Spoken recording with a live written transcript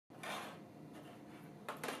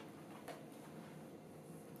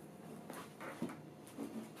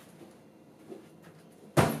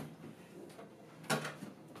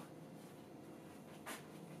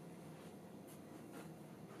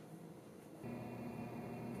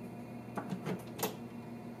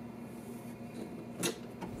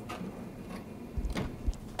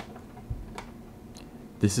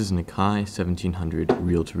This is an Akai 1700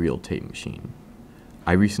 reel-to-reel tape machine.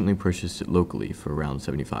 I recently purchased it locally for around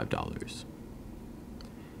 $75.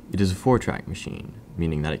 It is a 4-track machine,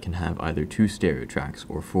 meaning that it can have either 2 stereo tracks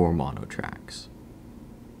or 4 mono tracks.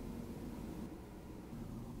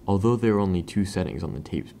 Although there are only 2 settings on the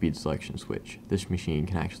tape speed selection switch, this machine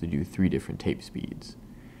can actually do 3 different tape speeds.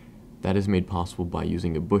 That is made possible by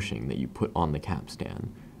using a bushing that you put on the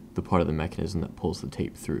capstan, the part of the mechanism that pulls the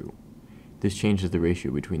tape through. This changes the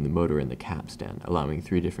ratio between the motor and the capstan, allowing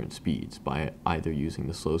 3 different speeds by either using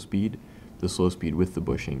the slow speed with the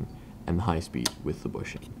bushing, and the high speed with the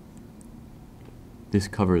bushing. This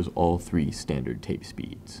covers all 3 standard tape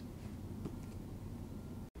speeds.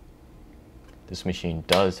 This machine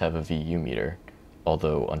does have a VU meter,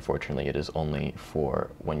 although unfortunately it is only for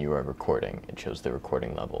when you are recording. It shows the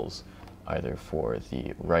recording levels either for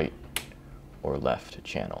the right or left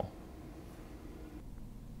channel.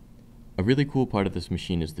 A really cool part of this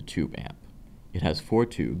machine is the tube amp. It has 4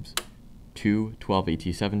 tubes, 2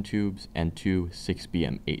 12AT7 tubes, and 2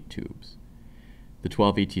 6BM8 tubes. The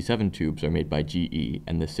 12AT7 tubes are made by GE,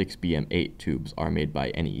 and the 6BM8 tubes are made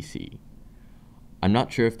by NEC. I'm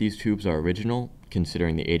not sure if these tubes are original,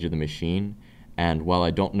 considering the age of the machine, and while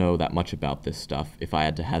I don't know that much about this stuff, if I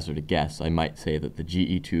had to hazard a guess, I might say that the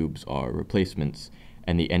GE tubes are replacements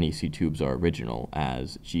and the NEC tubes are original,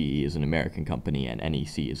 as GE is an American company and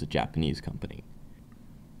NEC is a Japanese company.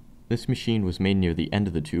 This machine was made near the end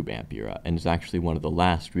of the tube amp era and is actually one of the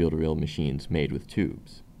last reel-to-reel machines made with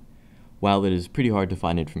tubes. While it is pretty hard to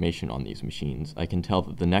find information on these machines, I can tell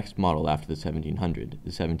that the next model after the 1700, the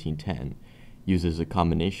 1710, uses a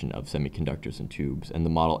combination of semiconductors and tubes, and the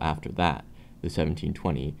model after that, the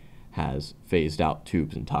 1720, has phased out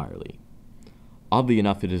tubes entirely. Oddly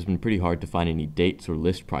enough, it has been pretty hard to find any dates or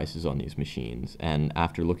list prices on these machines, and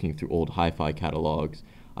after looking through old hi-fi catalogs,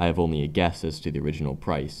 I have only a guess as to the original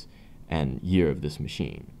price and year of this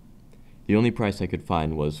machine. The only price I could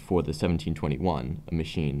find was for the 1721, a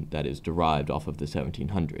machine that is derived off of the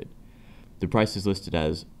 1700. The price is listed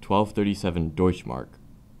as 1237 Deutschmark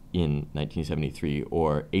in 1973,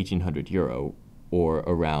 or 1800 euro, or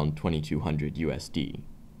around 2200 USD.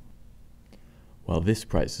 While this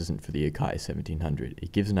price isn't for the Akai 1700,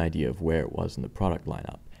 it gives an idea of where it was in the product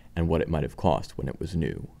lineup and what it might have cost when it was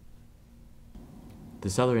new. The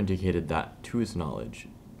seller indicated that, to his knowledge,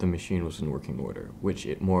 the machine was in working order, which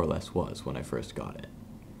it more or less was when I first got it.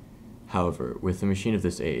 However, with a machine of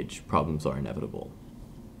this age, problems are inevitable.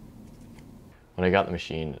 When I got the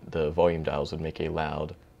machine, the volume dials would make a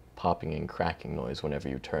loud popping and cracking noise whenever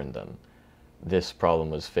you turned them. This problem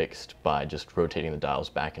was fixed by just rotating the dials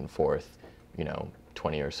back and forth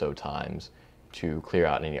 20 or so times to clear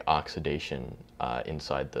out any oxidation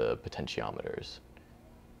inside the potentiometers.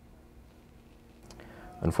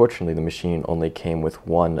 Unfortunately, the machine only came with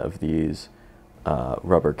one of these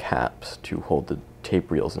rubber caps to hold the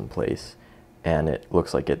tape reels in place, and it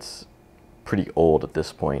looks like it's pretty old at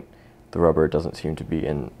this point. The rubber doesn't seem to be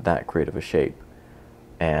in that great of a shape,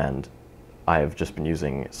 and I have just been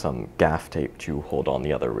using some gaff tape to hold on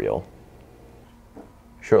the other reel.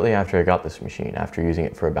 Shortly after I got this machine, after using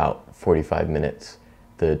it for about 45 minutes,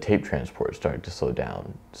 the tape transport started to slow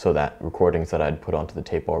down, so that recordings that I'd put onto the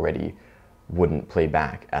tape already wouldn't play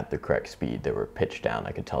back at the correct speed. They were pitched down.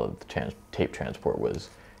 I could tell that the tape transport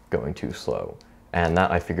was going too slow. And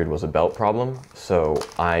that I figured was a belt problem, so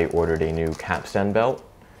I ordered a new capstan belt.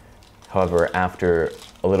 However, after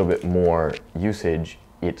a little bit more usage,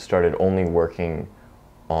 it started only working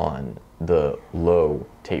on the low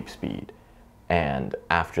tape speed. And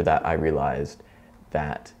after that, I realized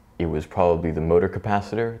that it was probably the motor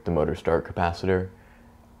capacitor, the motor start capacitor,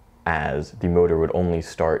 as the motor would only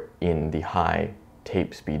start in the high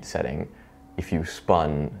tape speed setting if you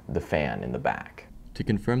spun the fan in the back. To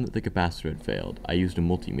confirm that the capacitor had failed, I used a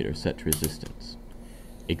multimeter set to resistance.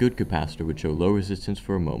 A good capacitor would show low resistance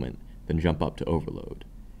for a moment, then jump up to overload.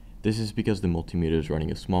 This is because the multimeter is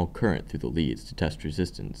running a small current through the leads to test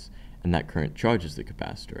resistance, and that current charges the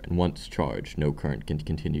capacitor, and once charged, no current can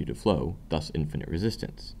continue to flow, thus infinite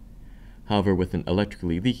resistance. However, with an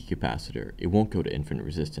electrically leaky capacitor, it won't go to infinite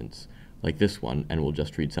resistance, like this one, and will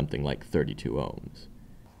just read something like 32 ohms.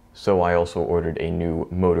 So I also ordered a new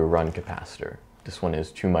motor run capacitor. This one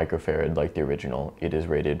is 2 microfarad like the original. It is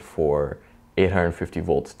rated for 850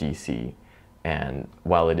 volts DC, and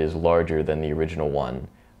while it is larger than the original one,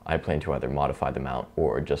 I plan to either modify the mount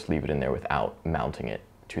or just leave it in there without mounting it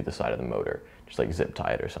to the side of the motor, just like zip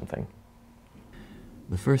tie it or something.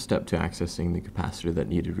 The first step to accessing the capacitor that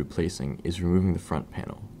needed replacing is removing the front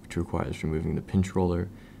panel, which requires removing the pinch roller,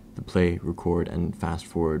 the play, record, and fast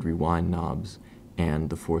forward rewind knobs, and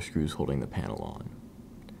the 4 screws holding the panel on.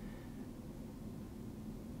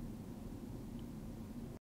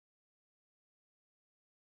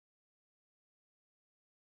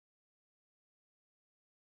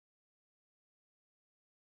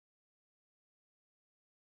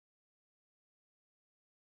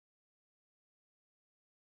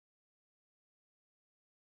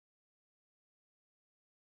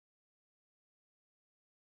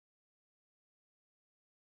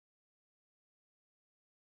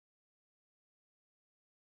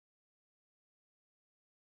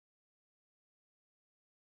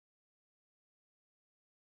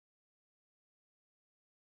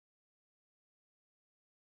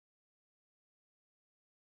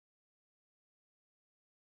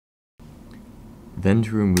 Then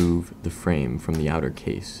to remove the frame from the outer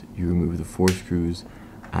case, you remove the 4 screws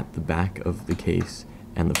at the back of the case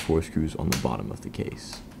and the 4 screws on the bottom of the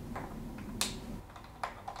case.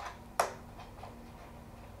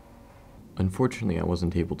 Unfortunately, I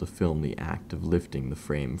wasn't able to film the act of lifting the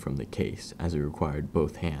frame from the case, as it required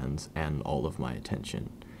both hands and all of my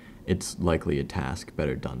attention. It's likely a task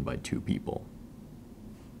better done by 2 people.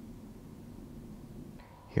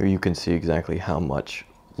 Here you can see exactly how much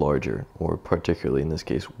larger, or particularly in this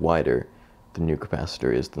case wider, the new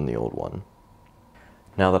capacitor is than the old one.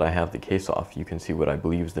 Now that I have the case off, you can see what I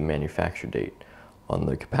believe is the manufacture date on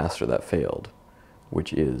the capacitor that failed,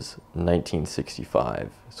 which is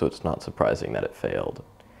 1965, so it's not surprising that it failed.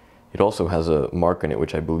 It also has a mark on it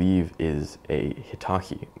which I believe is a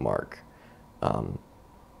Hitachi mark,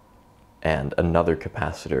 and another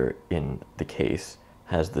capacitor in the case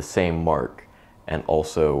has the same mark and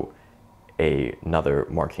also another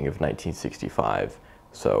marking of 1965,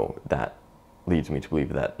 so that leads me to believe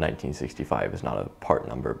that 1965 is not a part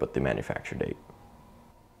number but the manufacture date.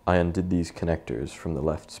 I undid these connectors from the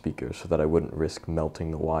left speaker so that I wouldn't risk melting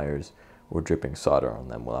the wires or dripping solder on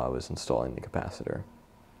them while I was installing the capacitor.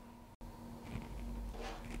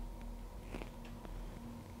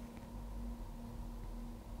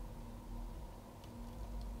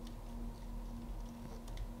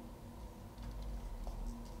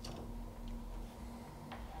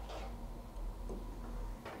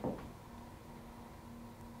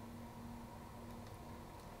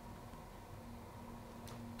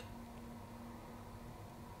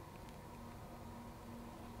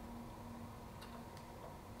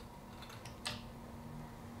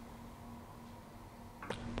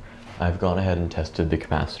 I've gone ahead and tested the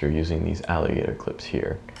capacitor using these alligator clips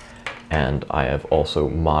here, and I have also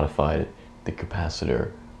modified the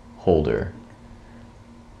capacitor holder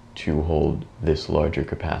to hold this larger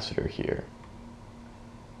capacitor here.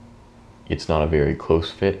 It's not a very close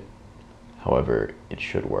fit, however, it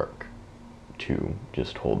should work to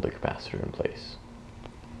just hold the capacitor in place.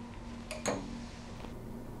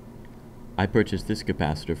 I purchased this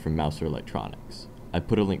capacitor from Mouser Electronics. I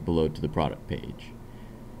put a link below to the product page.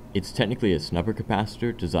 It's technically a snubber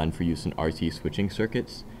capacitor designed for use in RC switching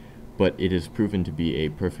circuits, but it has proven to be a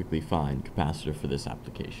perfectly fine capacitor for this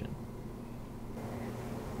application.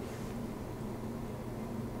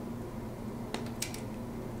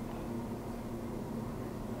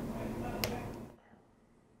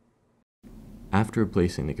 After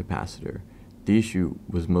replacing the capacitor, the issue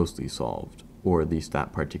was mostly solved, or at least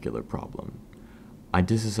that particular problem. I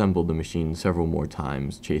disassembled the machine several more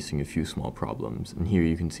times, chasing a few small problems, and here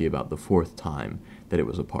you can see about the 4th time that it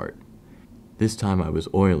was apart. This time I was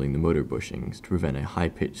oiling the motor bushings to prevent a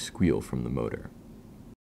high-pitched squeal from the motor.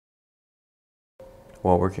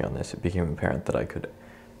 While working on this, it became apparent that I could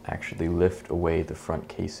actually lift away the front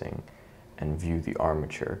casing and view the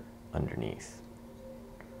armature underneath,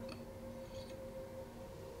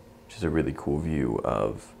 which is a really cool view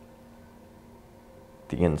of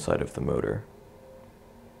the inside of the motor.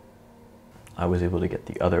 I was able to get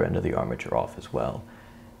the other end of the armature off as well,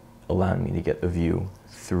 allowing me to get a view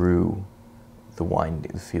through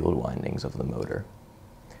the field windings of the motor.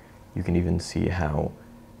 You can even see how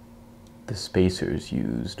the spacers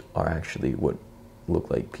used are actually what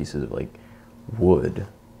look like pieces of wood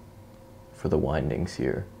for the windings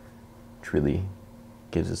here, which really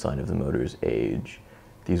gives a sign of the motor's age.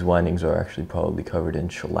 These windings are actually probably covered in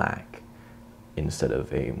shellac instead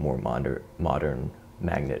of a more modern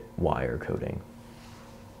magnet wire coating.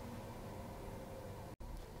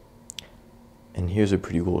 And here's a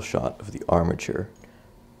pretty cool shot of the armature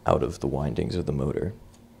out of the windings of the motor.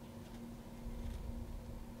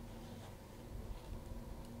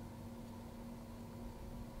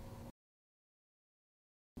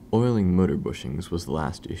 Oiling the motor bushings was the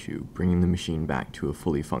last issue, bringing the machine back to a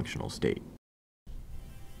fully functional state.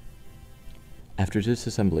 After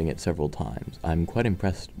disassembling it several times, I'm quite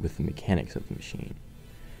impressed with the mechanics of the machine.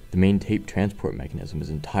 The main tape transport mechanism is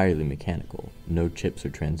entirely mechanical, no chips or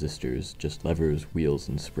transistors, just levers, wheels,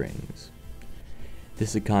 and springs.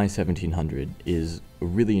 This Akai 1700 is a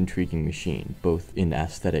really intriguing machine, both in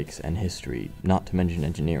aesthetics and history, not to mention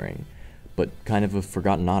engineering, but kind of a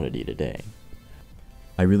forgotten oddity today.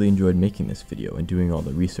 I really enjoyed making this video and doing all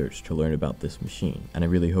the research to learn about this machine, and I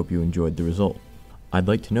really hope you enjoyed the result. I'd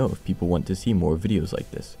like to know if people want to see more videos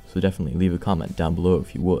like this, so definitely leave a comment down below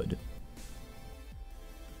if you would.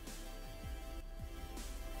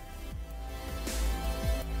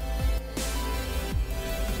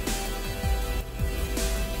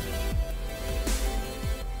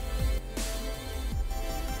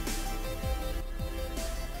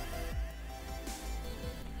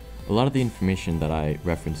 A lot of the information that I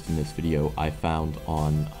referenced in this video I found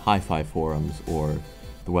on hi-fi forums or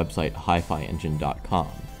the website hifiengine.com,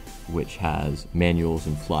 which has manuals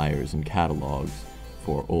and flyers and catalogs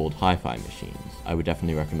for old hi-fi machines. I would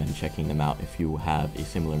definitely recommend checking them out if you have a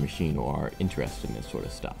similar machine or are interested in this sort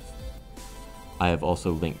of stuff. I have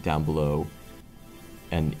also linked down below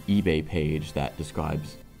an eBay page that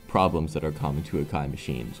describes problems that are common to Akai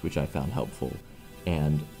machines, which I found helpful,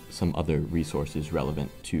 and some other resources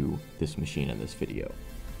relevant to this machine and this video.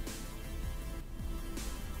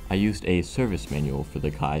 I used a service manual for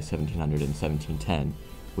the Akai 1700 and 1710,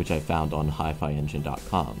 which I found on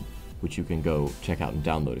hifiengine.com, which you can go check out and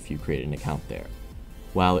download if you create an account there.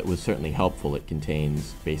 While it was certainly helpful, it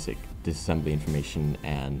contains basic disassembly information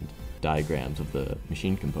and diagrams of the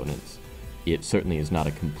machine components. It certainly is not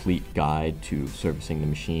a complete guide to servicing the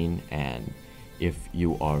machine, and if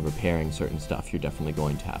you are repairing certain stuff, you're definitely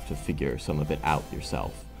going to have to figure some of it out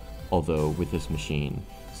yourself. Although with this machine,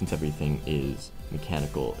 since everything is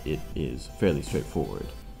mechanical, it is fairly straightforward,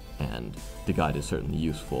 and the guide is certainly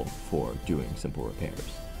useful for doing simple repairs.